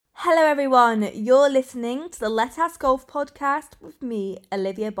Hello everyone, you're listening to the Let Us Golf podcast with me,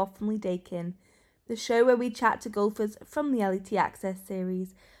 Olivia Bottomley-Dakin, the show where we chat to golfers from the LET Access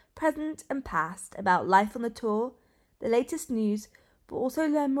series, present and past, about life on the tour, the latest news, but also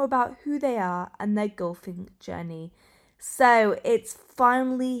learn more about who they are and their golfing journey. So it's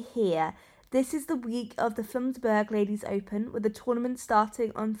finally here. This is the week of the Flumserberg Ladies Open, with the tournament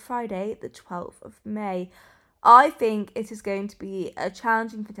starting on Friday, the 12th of May. I think it is going to be a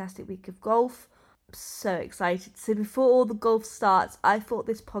challenging, fantastic week of golf. I'm so excited. So before all the golf starts, I thought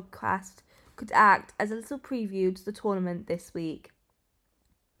this podcast could act as a little preview to the tournament this week.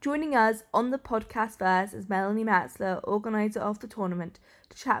 Joining us on the podcast first is Melanie Matzler, organiser of the tournament,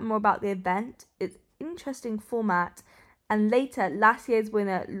 to chat more about the event, its interesting format, and later, last year's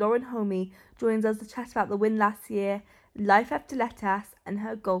winner, Lauren Homey, joins us to chat about the win last year, life after Let Us, and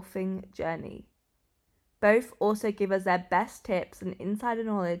her golfing journey. Both also give us their best tips and insider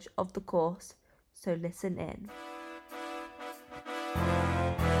knowledge of the course, so listen in.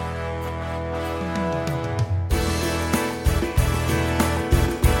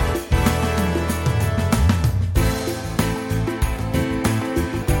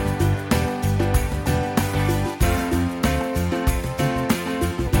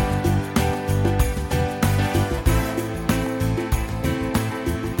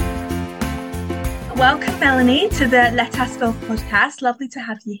 Welcome, Melanie, to the Let Us Golf podcast. Lovely to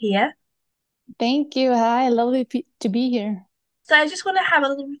have you here. Thank you. Hi, lovely to be here. So I just want to have a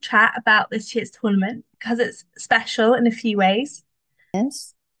little chat about this year's tournament because it's special in a few ways.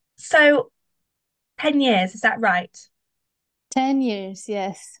 Yes. So 10 years, is that right? 10 years,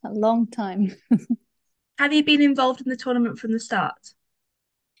 yes, a long time. Have you been involved in the tournament from the start?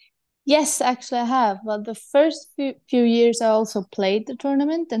 Yes, actually, I have. Well, the first few years, I also played the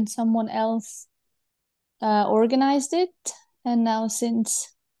tournament, and someone else organized it. And now,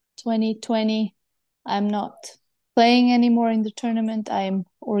 since 2020, I'm not playing anymore in the tournament. I'm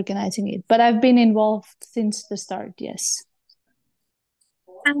organizing it, but I've been involved since the start, yes.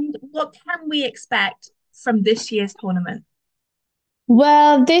 And what can we expect from this year's tournament?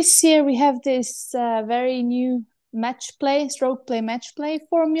 Well, this year we have this very new stroke play match play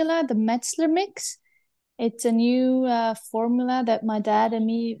formula, the Metzler mix. It's a new formula that my dad and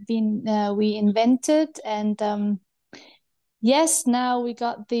me we invented, and yes, now we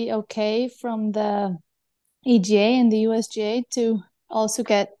got the okay from the EGA and the USGA to also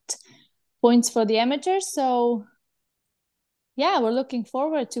get points for the amateurs. So yeah, we're looking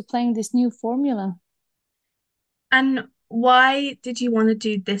forward to playing this new formula. And why did you want to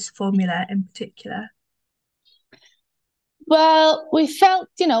do this formula in particular? Well, we felt,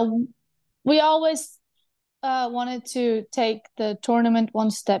 we always wanted to take the tournament one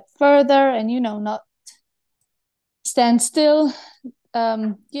step further and, not stand still,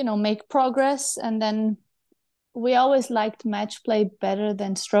 make progress. And then we always liked match play better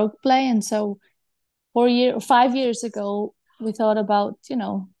than stroke play. And so 5 years ago, we thought about,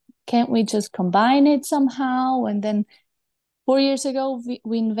 can't we just combine it somehow? And then 4 years ago,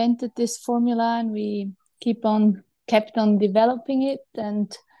 we invented this formula, and we kept on developing it.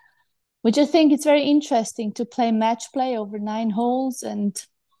 And we just think it's very interesting to play match play over 9 holes, and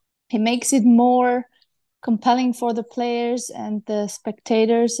it makes it more compelling for the players and the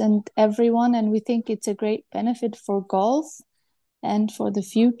spectators and everyone. And we think it's a great benefit for golf and for the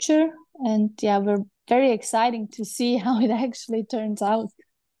future. And yeah, we're very exciting to see how it actually turns out.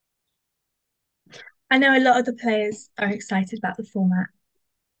 I know a lot of the players are excited about the format.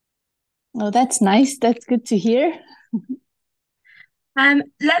 Oh, that's nice. That's good to hear.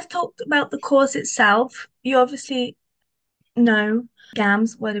 Let's talk about the course itself. You obviously know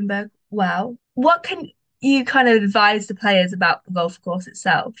Gams, Weddenberg well. What can you kind of advise the players about the golf course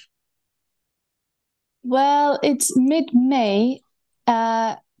itself? Well, it's mid-May.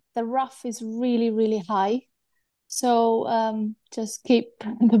 The rough is really, really high. So just keep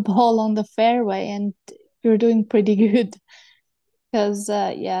the ball on the fairway, and you're doing pretty good. Because,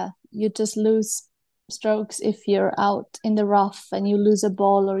 you just lose strokes if you're out in the rough and you lose a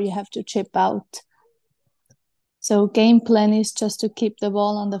ball or you have to chip out. So game plan is just to keep the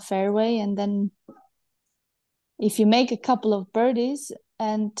ball on the fairway, and then if you make a couple of birdies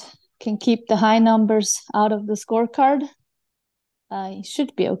and can keep the high numbers out of the scorecard, it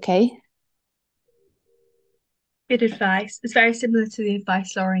should be okay. Good advice. It's very similar to the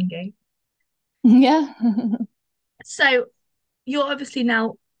advice Lauren gave. Yeah. So you're obviously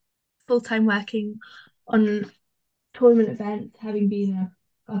now full-time working on tournament events, having been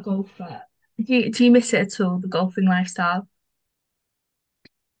a golfer. Do you miss it at all, the golfing lifestyle?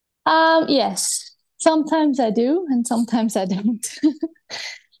 Yes. Sometimes I do, and sometimes I don't.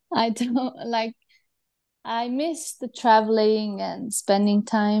 I don't like, I miss the traveling and spending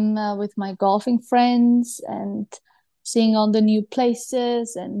time with my golfing friends and seeing all the new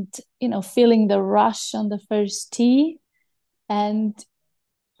places and, feeling the rush on the first tee and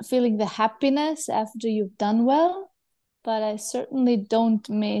feeling the happiness after you've done well. But I certainly don't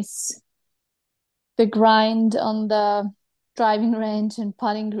miss the grind on the driving range and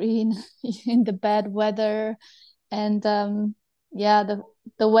putting green in the bad weather. And yeah,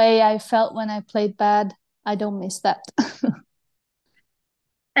 the way I felt when I played bad, I don't miss that.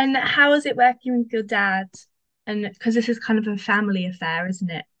 And how is it working with your dad? And because this is kind of a family affair, isn't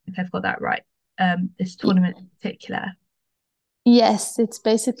it? If I've got that right. This tournament in particular. Yes, it's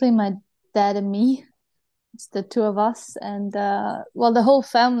basically my dad and me. It's the two of us. And well, the whole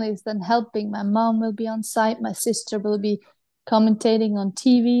family is then helping. My mom will be on site, my sister will be commentating on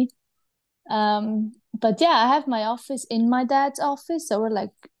TV. But yeah, I have my office in my dad's office, so we're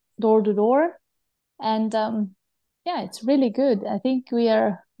like door to door. And yeah, it's really good. I think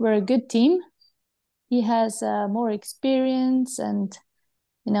we're a good team. He has more experience, and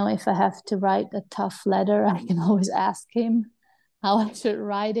if I have to write a tough letter, I can always ask him how I should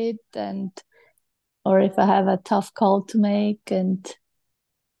write it, and or if I have a tough call to make, and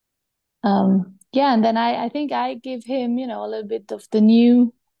yeah, and then I think I give him a little bit of the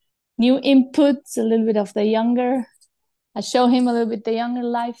new inputs, a little bit of the younger. I show him a little bit the younger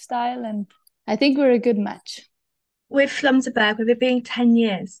lifestyle, and I think we're a good match. With Flumserberg, with it being 10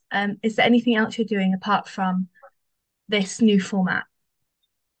 years, is there anything else you're doing apart from this new format?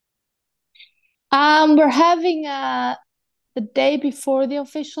 We're having the day before the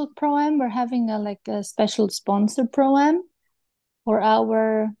official pro-am, we're having a special sponsor pro-am for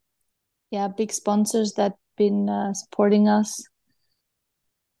our big sponsors that been supporting us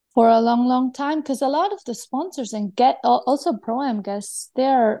for a long, long time. Because a lot of the sponsors and get also pro-am guests,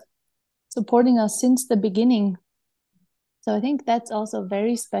 they're supporting us since the beginning. So I think that's also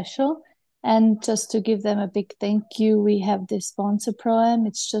very special. And just to give them a big thank you, we have this sponsor pro-am.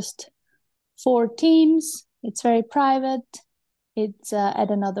 It's just 4 teams. It's very private. It's at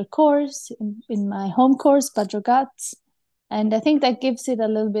another course in my home course, Bad Ragaz. And I think that gives it a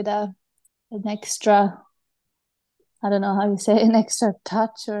little bit of an extra, I don't know how you say, an extra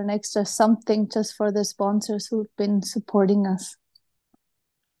touch or an extra something just for the sponsors who've been supporting us.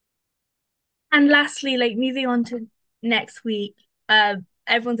 And lastly, like moving on to next week,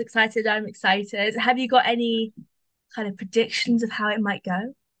 everyone's excited. I'm excited. Have you got any kind of predictions of how it might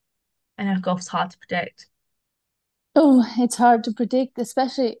go? I know golf's hard to predict. Oh, it's hard to predict,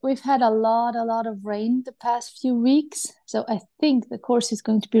 especially we've had a lot of rain the past few weeks. So I think the course is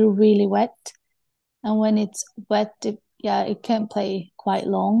going to be really wet. And when it's wet, it can play quite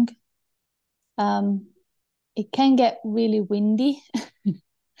long. It can get really windy.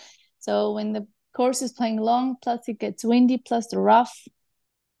 So when the course is playing long, plus it gets windy, plus the rough,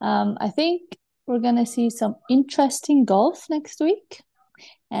 I think we're going to see some interesting golf next week.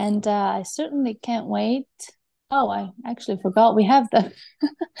 And I certainly can't wait. Oh, I actually forgot we have the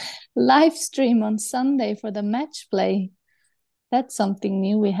live stream on Sunday for the match play. That's something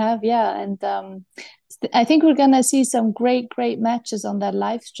new we have, yeah. And I think we're gonna see some great matches on that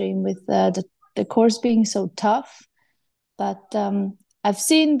live stream with the course being so tough. But I've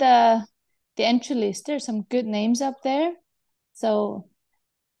seen the entry list. There's some good names up there. So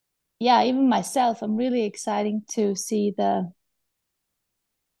yeah, even myself, I'm really excited to see the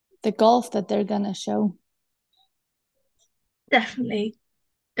golf that they're gonna show. Definitely,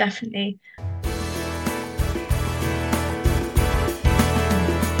 definitely.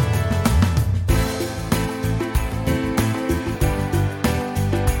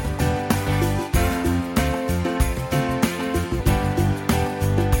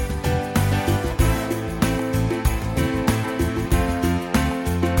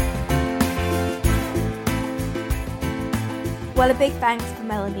 Well, a big thanks to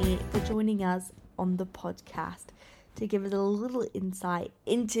Melanie for joining us on the podcast to give us a little insight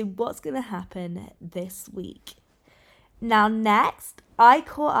into what's going to happen this week. Now, next, I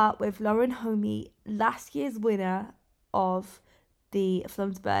caught up with Lauren Homey, last year's winner of the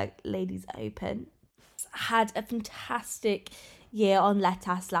Flumserberg Ladies Open. Had a fantastic year on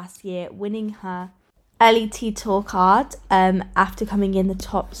Letas last year, winning her LET Tour card after coming in the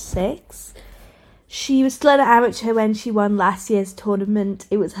top 6. She was still an amateur when she won last year's tournament.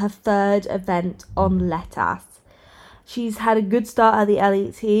 It was her 3rd event on Letas. She's had a good start at the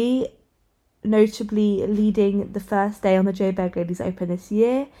LET, notably leading the first day on the Joburg Ladies Open this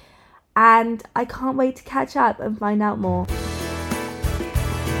year. And I can't wait to catch up and find out more.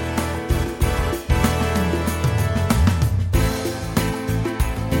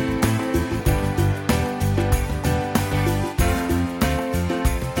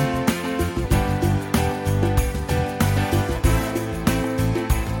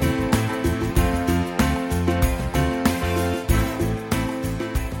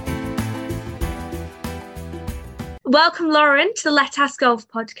 Welcome, Lauren, to the Let Us Golf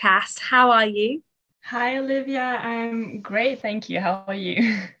podcast. How are you? Hi, Olivia. I'm great, thank you. How are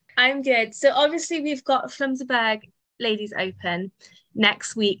you? I'm good. So obviously we've got Flumserberg Ladies Open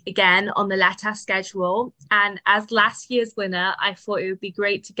next week again on the Let Us schedule. And as last year's winner, I thought it would be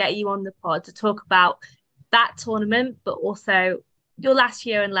great to get you on the pod to talk about that tournament, but also your last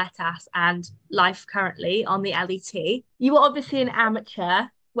year in Let Us and life currently on the LET. You were obviously an amateur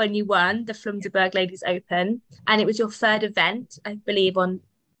when you won the Flumserberg Ladies Open, and it was your third event, I believe, on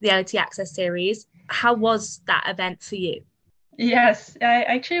the LET Access Series. How was that event for you? Yes, I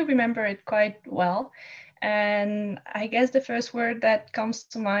actually remember it quite well. And I guess the first word that comes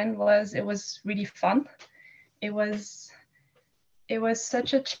to mind was it was really fun. It was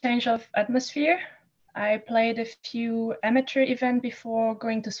such a change of atmosphere. I played a few amateur events before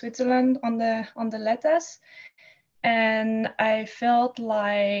going to Switzerland on the Letas, and I felt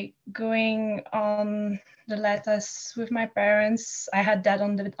like going on the Letas with my parents. I had dad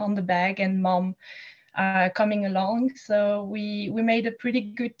on the bag and mom coming along. So we made a pretty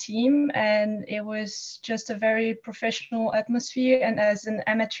good team, and it was just a very professional atmosphere. And as an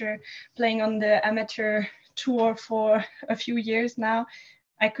amateur playing on the amateur tour for a few years now,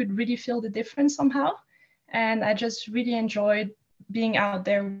 I could really feel the difference somehow. And I just really enjoyed being out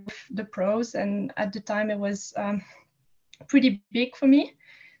there with the pros. And at the time it was pretty big for me.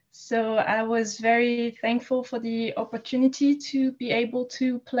 So I was very thankful for the opportunity to be able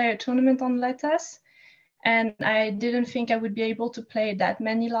to play a tournament on Letas. And I didn't think I would be able to play that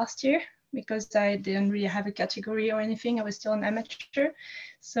many last year because I didn't really have a category or anything. I was still an amateur.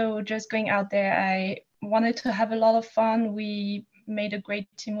 So just going out there, I wanted to have a lot of fun. We made a great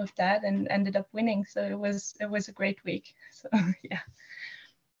team with that and ended up winning. So it was a great week. So yeah.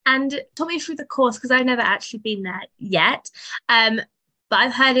 And talk me through the course because I've never actually been there yet. But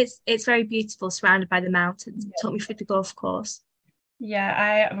I've heard it's very beautiful, surrounded by the mountains. Yeah. Talk me through the golf course. Yeah,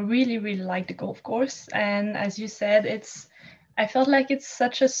 I really, really like the golf course. And as you said, I felt like it's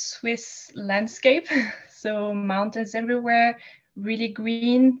such a Swiss landscape. So mountains everywhere, really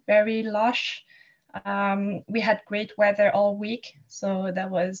green, very lush. We had great weather all week, so that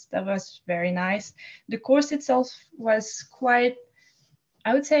was very nice. The course itself was quite,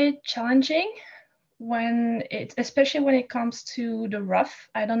 I would say, challenging especially when it comes to the rough.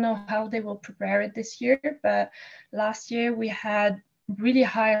 I don't know how they will prepare it this year, but last year we had really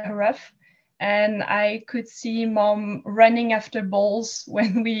high rough, and I could see mom running after balls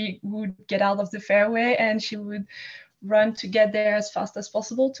when we would get out of the fairway, and she would run to get there as fast as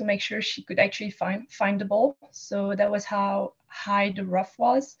possible to make sure she could actually find the ball. So that was how high the rough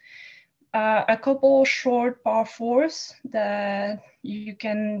was. A couple short par fours that you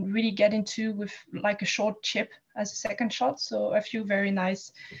can really get into with like a short chip as a second shot. So a few very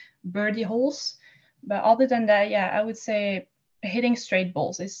nice birdie holes. But other than that, yeah, I would say hitting straight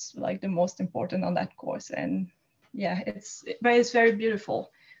balls is like the most important on that course. And yeah, it's very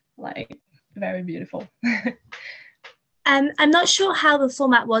beautiful, like very beautiful. I'm not sure how the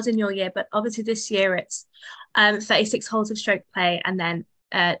format was in your year, but obviously this year it's 36 holes of stroke play and then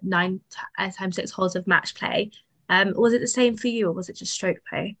 9 times 6 holes of match play. Was it the same for you, or was it just stroke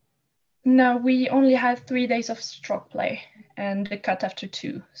play? No, we only had 3 days of stroke play and the cut after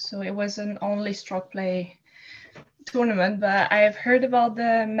 2. So it was an only stroke play tournament, but I've heard about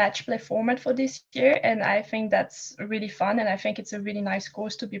the match play format for this year, and I think that's really fun, and I think it's a really nice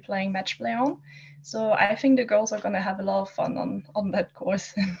course to be playing match play on. So I think the girls are going to have a lot of fun on that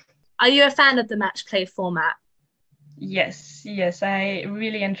course. Are you a fan of the match play format? Yes, I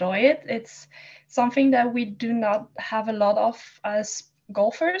really enjoy it. It's something that we do not have a lot of as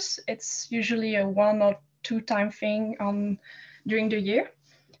golfers. It's usually a 1 or 2 time thing during the year.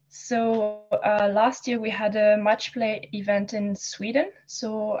 So last year we had a match play event in Sweden.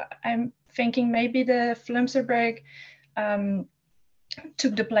 So I'm thinking maybe the Flumserberg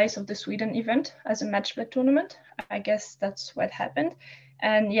took the place of the Sweden event as a match play tournament. I guess that's what happened.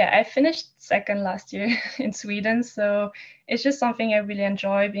 And yeah, I finished second last year in Sweden. So it's just something I really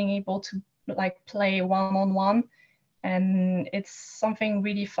enjoy, being able to like play one-on-one. And it's something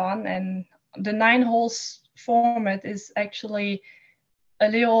really fun. And the 9 holes format is actually a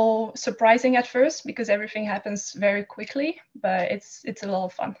little surprising at first because everything happens very quickly, but it's a lot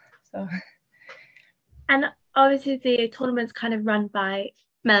of fun. So. And obviously the tournament's kind of run by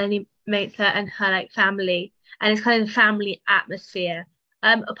Melanie Maitler and her like family, and it's kind of a family atmosphere.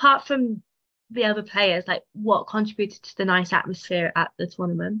 Apart from the other players, like what contributed to the nice atmosphere at the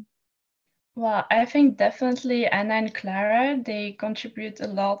tournament? Well, I think definitely Anna and Clara, they contribute a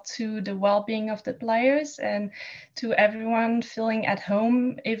lot to the well-being of the players and to everyone feeling at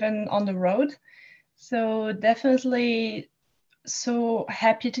home, even on the road. So definitely so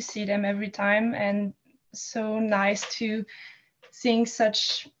happy to see them every time, and so nice to seeing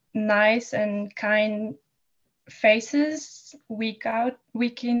such nice and kind faces week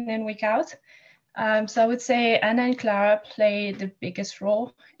in and week out. So I would say Anna and Clara play the biggest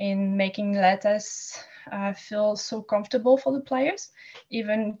role in making Letters feel so comfortable for the players,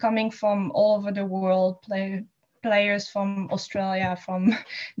 even coming from all over the world, players from Australia, from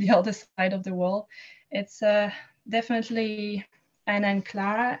the other side of the world. It's definitely Anna and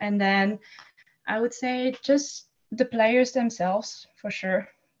Clara, and then I would say just the players themselves, for sure.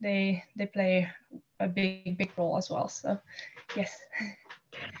 They play a big role as well. So yes.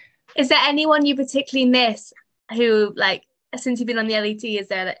 Is there anyone you particularly miss who, like, since you've been on the LET, is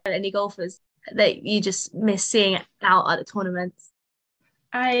there any golfers that you just miss seeing out at the tournaments?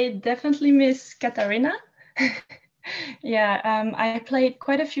 I definitely miss Katarina. Yeah, I played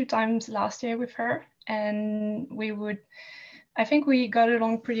quite a few times last year with her, and I think we got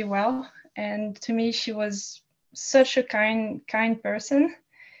along pretty well. And to me, she was such a kind person,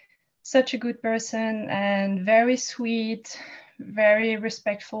 such a good person, and very sweet, very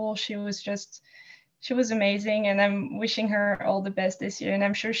respectful. She was amazing, and I'm wishing her all the best this year, and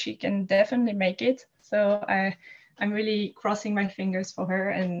I'm sure she can definitely make it. So I'm really crossing my fingers for her,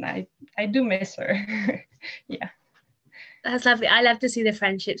 and I do miss her. Yeah. That's lovely. I love to see the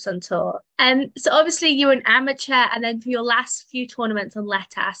friendships on tour. And so obviously you were an amateur, and then for your last few tournaments on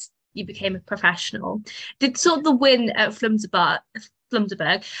Letas, you became a professional. Did sort of the win at Flumserberg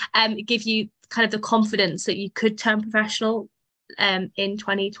give you kind of the confidence that you could turn professional in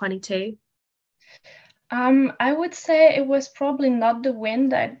 2022? I would say it was probably not the win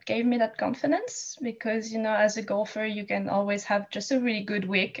that gave me that confidence, because, as a golfer, you can always have just a really good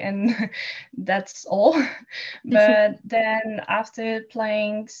week and that's all. But then after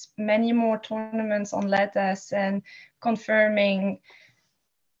playing many more tournaments on Letas and confirming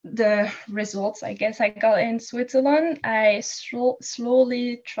the results, I guess, I got in Switzerland, I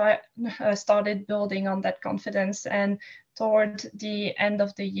slowly started building on that confidence. And toward the end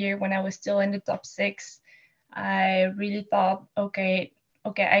of the year, when I was still in the top 6, I really thought, okay,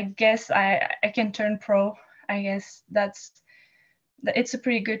 I guess I can turn pro. I guess it's a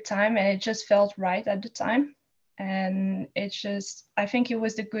pretty good time, and it just felt right at the time. And I think it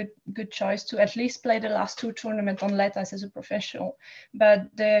was the good choice to at least play the last 2 tournaments on Letas as a professional.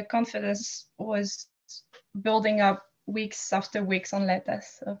 But the confidence was building up weeks after weeks on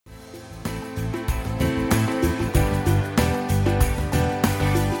Letas. So.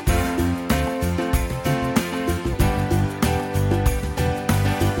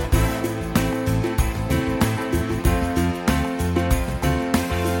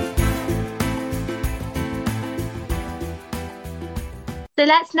 So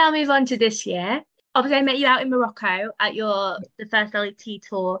let's now move on to this year. Obviously, I met you out in Morocco at the first LET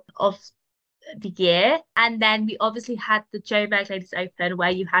tour of the year. And then we obviously had the Joburg Ladies Open, where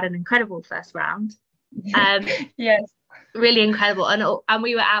you had an incredible first round. Yes. Really incredible. And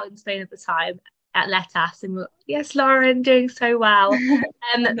we were out in Spain at the time at Letas, and we were, yes, Lauren, doing so well.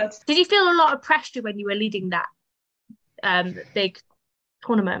 Did you feel a lot of pressure when you were leading that big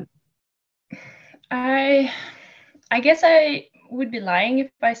tournament? I guess I would be lying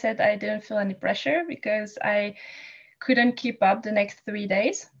if I said I didn't feel any pressure, because I couldn't keep up the next 3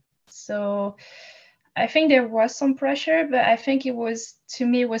 days. So I think there was some pressure, but I think it was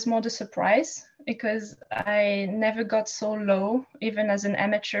more the surprise, because I never got so low, even as an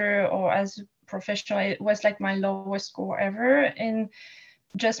amateur or as a professional. It was like my lowest score ever in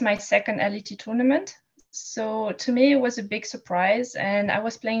just my second LET tournament. So to me, it was a big surprise, and I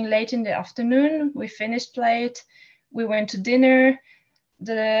was playing late in the afternoon. We finished late. We went to dinner.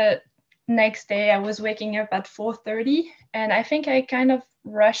 The next day, I was waking up at 4:30, and I think I kind of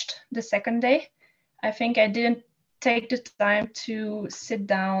rushed the second day. I think I didn't take the time to sit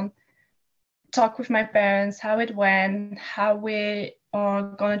down, talk with my parents, how it went, how we are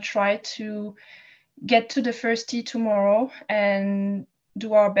going to try to get to the first tee tomorrow and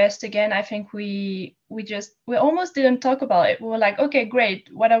do our best again. I think we almost didn't talk about it. We were like, okay, great.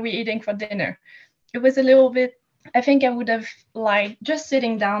 What are we eating for dinner? It was a little bit, I think I would have liked just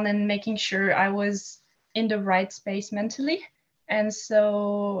sitting down and making sure I was in the right space mentally. And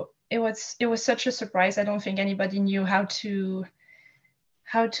so it was such a surprise. I don't think anybody knew how to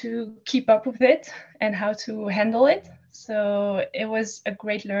keep up with it and how to handle it. So it was a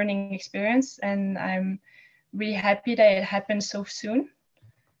great learning experience, and I'm really happy that it happened so soon.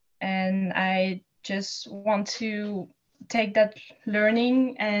 And I just want to take that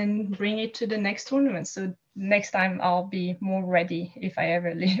learning and bring it to the next tournament. So next time I'll be more ready if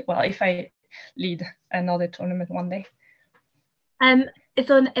I lead another tournament one day.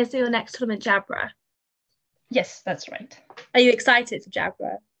 Is your next tournament Jabra? Yes, that's right. Are you excited for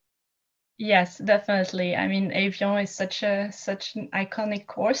Jabra? Yes, definitely. I mean, Avion is such an iconic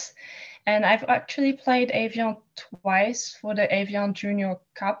course, and I've actually played Avion twice for the Avion Junior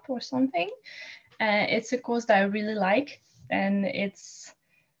Cup or something. It's a course that I really like, and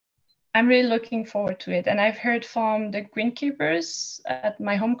I'm really looking forward to it. And I've heard from the greenkeepers at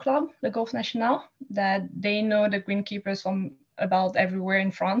my home club, the Golf National, that they know the greenkeepers from about everywhere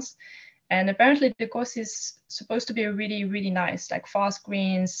in France. And apparently the course is supposed to be really, really nice, like fast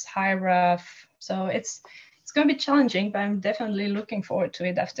greens, high rough. So it's going to be challenging, but I'm definitely looking forward to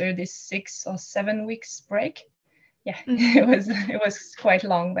it after this 6 or 7 weeks break. Yeah, it was quite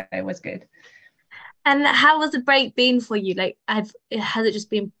long, but it was good. And how has the break been for you? Like, has it just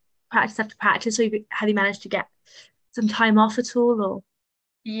been practice after practice, or have you managed to get some time off at all, or?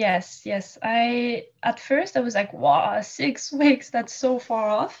 Yes. At first I was like, wow, 6 weeks, that's so far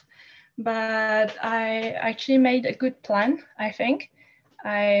off. But I actually made a good plan, I think.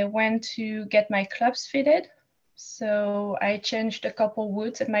 I went to get my clubs fitted. So I changed a couple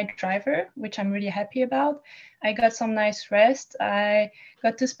woods at my driver, which I'm really happy about. I got some nice rest. I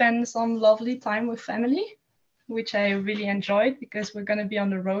got to spend some lovely time with family, which I really enjoyed because we're going to be on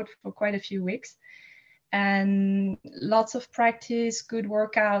the road for quite a few weeks. And lots of practice, good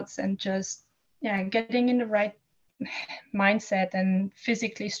workouts, and just getting in the right mindset and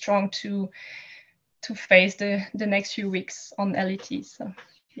physically strong to face the next few weeks on LET. So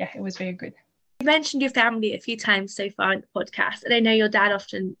yeah, it was very good. You mentioned your family a few times so far in the podcast, and I know your dad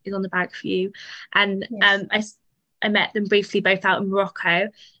often is on the bag for you. And yes. I met them briefly both out in Morocco.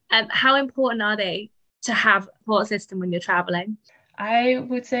 How important are they to have a support system when you're traveling? I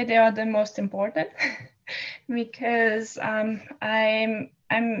would say they are the most important because I'm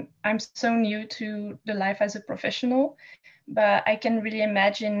so new to the life as a professional, but I can really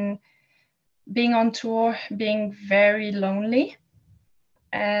imagine being on tour, being very lonely,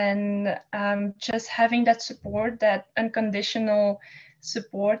 and just having that support, that unconditional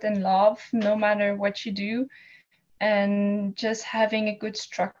support and love, no matter what you do, and just having a good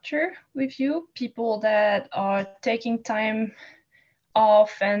structure with you, people that are taking time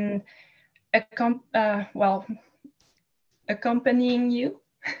off and accompanying you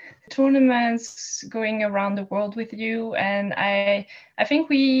tournaments, going around the world with you. And I think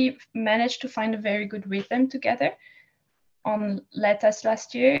we managed to find a very good rhythm together on Letas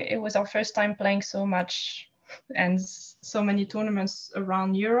last year. It was our first time playing so much and so many tournaments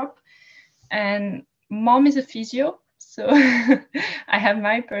around Europe. And mom is a physio, so I have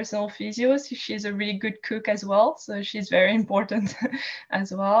my personal physio. So she's a really good cook as well, so she's very important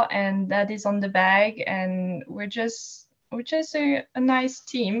as well. And that is on the bag, and we're just a nice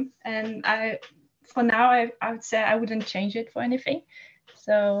team. And for now, I would say I wouldn't change it for anything.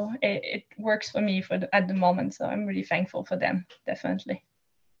 So it works for me at the moment. So I'm really thankful for them, definitely.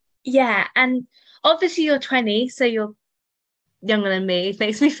 Yeah, and obviously you're 20, so you're younger than me. It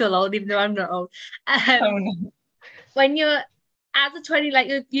makes me feel old, even though I'm not old. Oh, no. When you're as a 20, like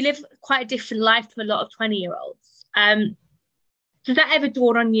you live quite a different life to a lot of 20-year-olds. Does that ever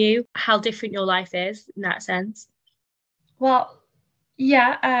dawn on you how different your life is in that sense? Well,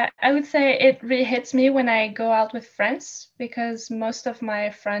 yeah, I would say it really hits me when I go out with friends, because most of my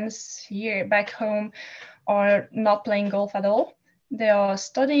friends here back home are not playing golf at all. They are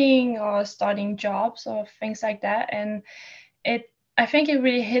studying or starting jobs or things like that. And I think it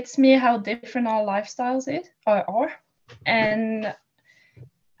really hits me how different our lifestyles are. And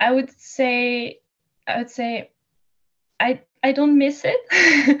I would say I don't miss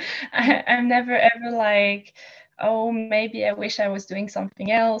it. I'm never ever like, oh, maybe I wish I was doing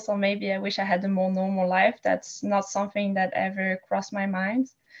something else, or maybe I wish I had a more normal life. That's not something that ever crossed my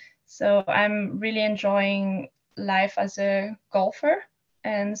mind. So I'm really enjoying life as a golfer.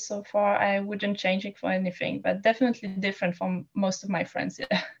 And so far, I wouldn't change it for anything, but definitely different from most of my friends.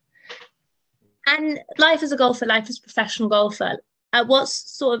 Yeah. And life as a golfer, life as a professional golfer, at what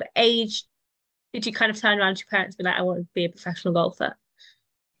sort of age did you kind of turn around to your parents and be like, I want to be a professional golfer?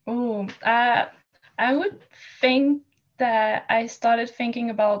 Oh, I would think that I started thinking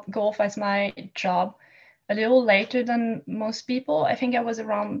about golf as my job a little later than most people. I think I was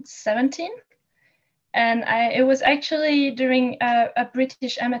around 17. And it was actually during a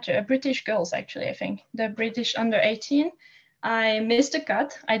British amateur, a British girls actually, I think, the British under 18. I missed a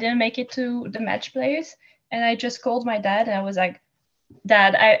cut. I didn't make it to the match players. And I just called my dad and I was like,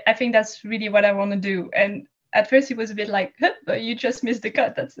 Dad, I think that's really what I want to do. And at first he was a bit like, huh, but you just missed the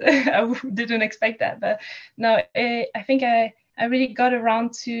cut. That's I didn't expect that. But no, I think I really got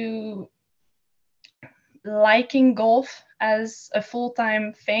around to liking golf as a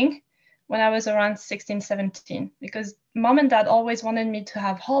full-time thing when I was around 16, 17, because mom and dad always wanted me to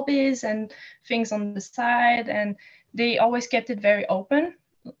have hobbies and things on the side, and they always kept it very open.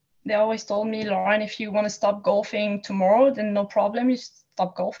 They always told me, Lauren, if you want to stop golfing tomorrow, then no problem, you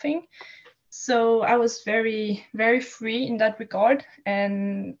stop golfing. So I was very, very free in that regard.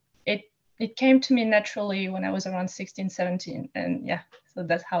 And it came to me naturally when I was around 16, 17. And yeah, so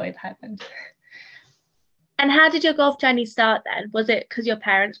that's how it happened. And how did your golf journey start then? Was it because your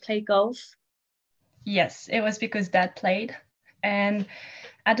parents played golf? Yes, it was because dad played. And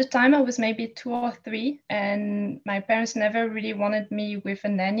at the time I was maybe 2 or 3, and my parents never really wanted me with a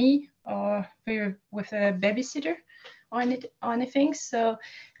nanny or with a babysitter or anything. So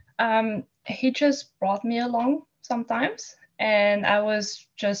he just brought me along sometimes, and I was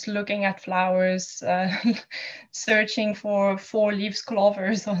just looking at flowers, searching for 4-leaf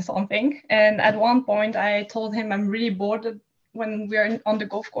clovers or something. And at one point I told him I'm really bored when we're on the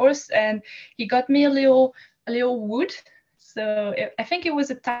golf course, and he got me a little wood. So I think it was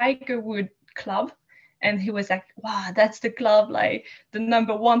a tiger wood club. And he was like, wow, that's the club like the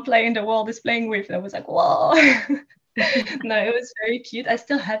number 1 player in the world is playing with. And I was like, whoa. No, it was very cute. I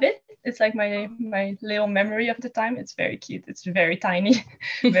still have it. It's like my little memory of the time. It's very cute. It's very tiny,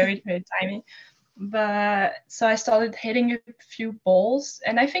 very, very tiny. But so I started hitting a few balls.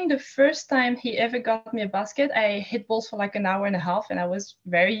 And I think the first time he ever got me a basket, I hit balls for like an hour and a half, and I was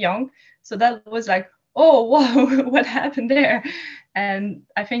very young. So that was like, oh, wow, what happened there? And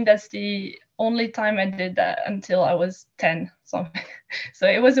I think that's the only time I did that until I was 10. So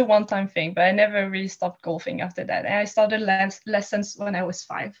it was a one-time thing, but I never really stopped golfing after that. And I started lessons when I was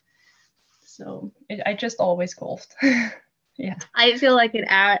 5. So I just always golfed. Yeah. I feel like an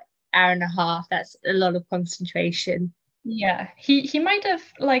hour and a half, that's a lot concentration. Yeah, he might have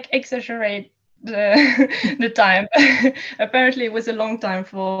like exaggerated the time. Apparently it was a long time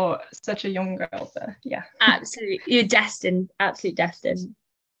for such a young girl, but yeah. Absolutely, you're destined, absolutely destined.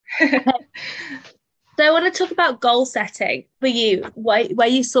 So I want to talk about goal setting for you, where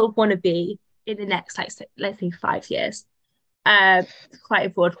you sort of want to be in the next, like, let's say 5 years. Quite a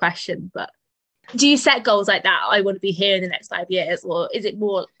broad question, but do you set goals like that? I want to be here in the next 5 years, or is it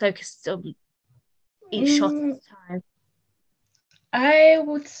more focused on each shot at a time? I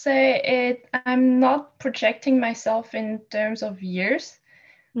would say I'm not projecting myself in terms of years,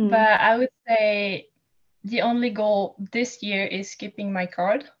 but I would say the only goal this year is keeping my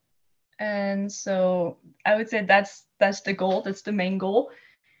card. And so I would say that's the goal, that's the main goal.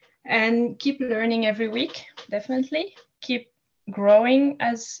 And keep learning every week, definitely. Keep growing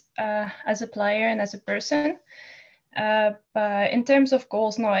as a player and as a person. But in terms of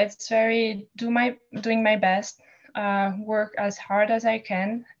goals, no, it's very doing my best, work as hard as I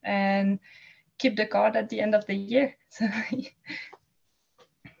can, and keep the card at the end of the year. So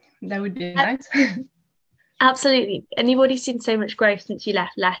that would be nice. Absolutely. And you've already seen so much growth since you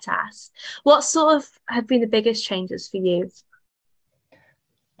left Lettas. What sort of have been the biggest changes for you?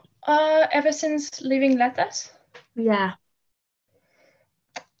 Ever since leaving Lettas? Yeah.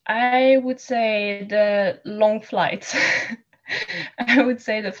 I would say the long flights. I would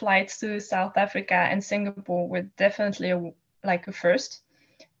say the flights to South Africa and Singapore were definitely a first.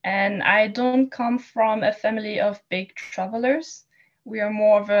 And I don't come from a family of big travelers. We are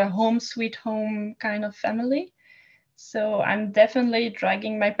more of a home sweet home kind of family. So I'm definitely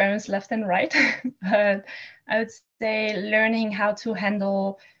dragging my parents left and right. But I would say learning how to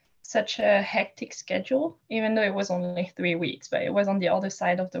handle such a hectic schedule, even though it was only 3 weeks, but it was on the other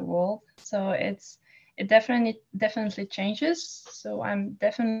side of the world. So it definitely changes. So I'm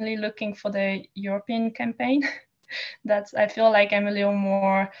definitely looking for the European campaign. I feel like I'm a little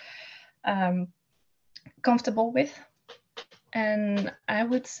more comfortable with. And I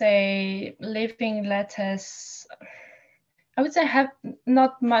would say leaving Lettas, I would say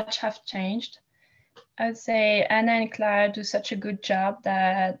not much have changed. I would say Anna and Clara do such a good job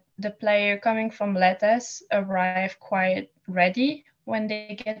that the player coming from Lettas arrive quite ready when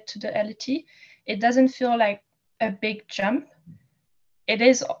they get to the LET. It doesn't feel like a big jump. It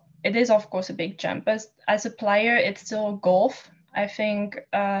is of course a big jump, but as a player, it's still golf. I think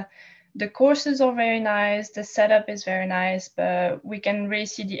the courses are very nice, the setup is very nice, but we can really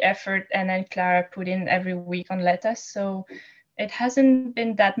see the effort Anna and Clara put in every week on Lettas. So it hasn't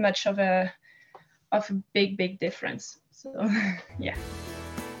been that much of a big difference. So yeah.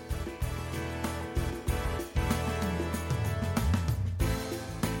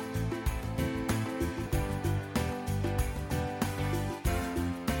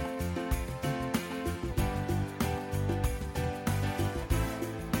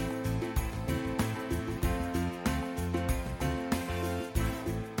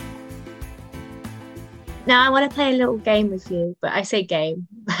 Now I want to play a little game with you, but I say game,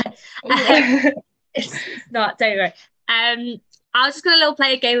 but it's not, don't worry. I was just gonna little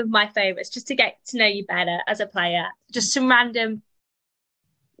play a game of my favorites just to get to know you better as a player. Just some random,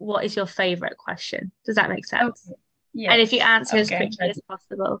 what is your favorite question? Does that make sense? Okay. Yes. And if you answer as quickly as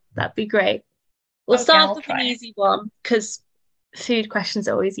possible, that'd be great. We'll start with an easy one because food questions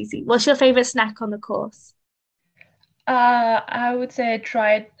are always easy. What's your favorite snack on the course? I would say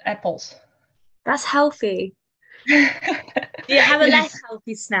dried apples. That's healthy. Do you have a less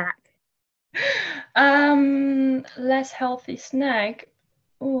healthy snack? Less healthy snack.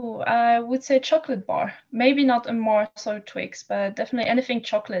 Oh, I would say chocolate bar. Maybe not a Mars or Twix, but definitely anything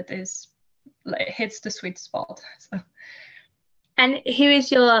chocolate is like hits the sweet spot. So. And who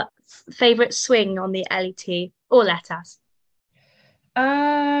is your favorite swing on the LET or Letas?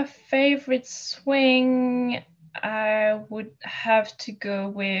 Favorite swing, I would have to go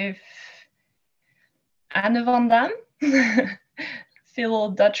with Anne van Dam,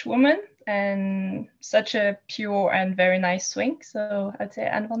 fellow Dutch woman, and such a pure and very nice swing. So I'd say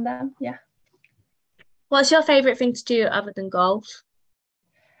Anne van Dam, yeah. What's your favorite thing to do other than golf?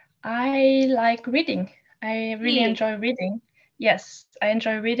 I like reading. I really enjoy reading. Yes, I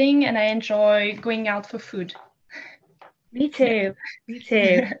enjoy reading and I enjoy going out for food. Me too. Me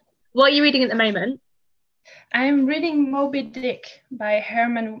too. What are you reading at the moment? I'm reading Moby Dick by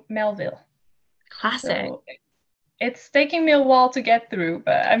Herman Melville. Classic. So it's taking me a while to get through,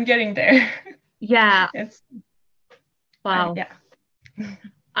 but I'm getting there. Yeah. Wow. Yeah.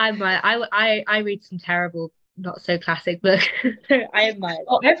 I read some terrible, not so classic books. I admire.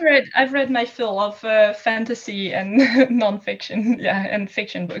 Oh, I've read my fill of fantasy and non-fiction, yeah, and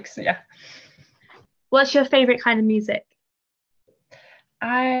fiction books, yeah. What's your favorite kind of music?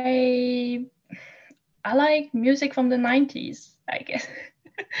 I like music from the 90s, I guess.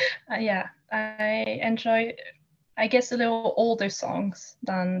 Yeah, I enjoy, I guess, a little older songs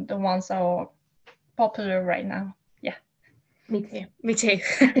than the ones that are popular right now. Yeah. Me too. Me too.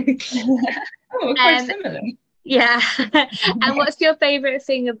 Oh, we're quite similar. Yeah. And what's your favorite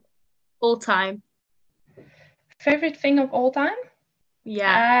thing of all time? Favorite thing of all time?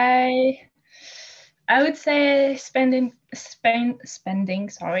 Yeah. I would say spending time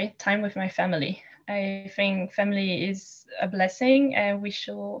with my family. I think family is a blessing, and we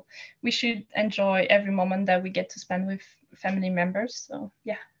should enjoy every moment that we get to spend with family members. So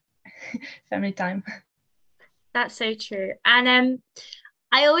yeah, family time. That's so true. And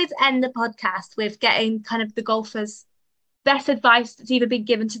I always end the podcast with getting kind of the golfers' best advice that's either been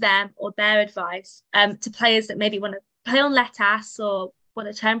given to them or their advice to players that maybe want to play on Letas or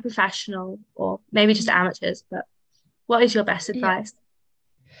want to turn professional or maybe just amateurs. But what is your best advice?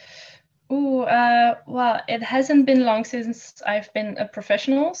 Well, it hasn't been long since I've been a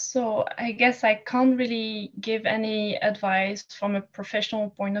professional, so I guess I can't really give any advice from a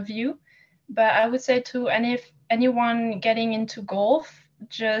professional point of view. But I would say to anyone getting into golf,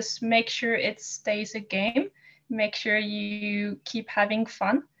 just make sure it stays a game. Make sure you keep having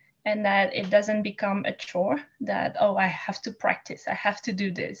fun and that it doesn't become a chore that, oh, I have to practice, I have to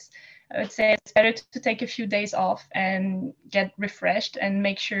do this. I would say it's better to take a few days off and get refreshed and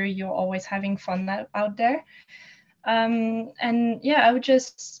make sure you're always having fun out there. And yeah, I would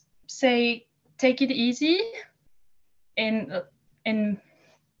just say take it easy in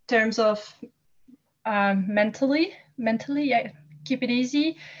terms of mentally. Yeah, keep it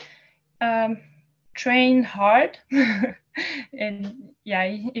easy. Train hard. And yeah,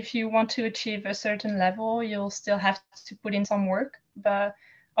 if you want to achieve a certain level, you'll still have to put in some work, but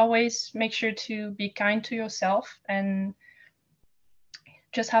always make sure to be kind to yourself and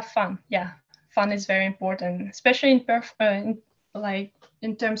just have fun. Yeah, fun is very important, especially in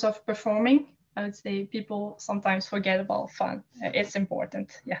terms of performing. I would say people sometimes forget about fun. It's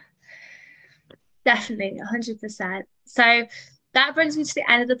important. Yeah, definitely 100%. So that brings me to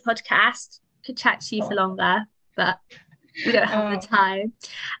the end of the podcast. Could chat to you for longer, but we don't have the time.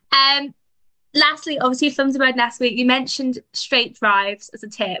 Lastly, obviously Flumserberg last week, you mentioned straight drives as a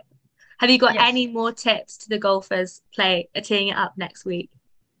tip. Have you got any more tips to the golfers teeing it up next week?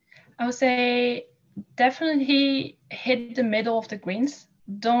 I would say definitely hit the middle of the greens.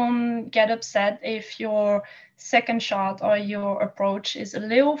 Don't get upset if your second shot or your approach is a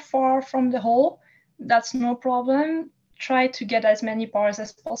little far from the hole. That's no problem. Try to get as many pars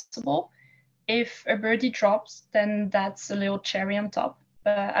as possible. If a birdie drops, then that's a little cherry on top.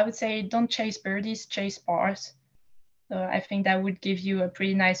 But I would say don't chase birdies, chase pars. So I think that would give you a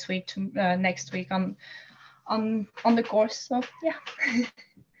pretty nice week to next week on the course. So yeah.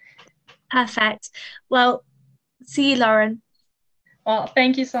 Perfect. Well, see you, Lauren. Well,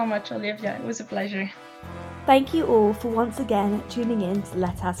 thank you so much, Olivia. It was a pleasure. Thank you all for once again tuning in to the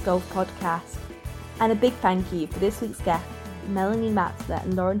Let Us Golf podcast. And a big thank you for this week's guests, Melanie Matzler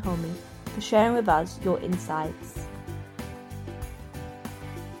and Lauren Holme, for sharing with us your insights.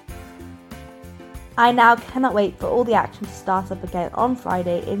 I now cannot wait for all the action to start up again on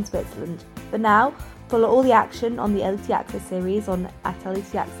Friday in Switzerland. For now, follow all the action on the LET Access series at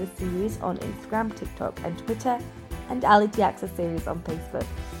LET Access series on Instagram, TikTok and Twitter, and LET Access series on Facebook.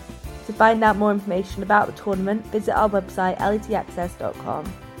 To find out more information about the tournament, visit our website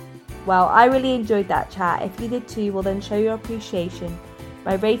letaccess.com. Well, I really enjoyed that chat. If you did too, well then show your appreciation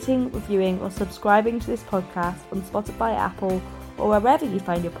by rating, reviewing or subscribing to this podcast on Spotify, Apple or wherever you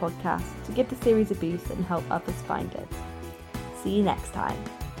find your podcast to give the series a boost and help others find it. See you next time.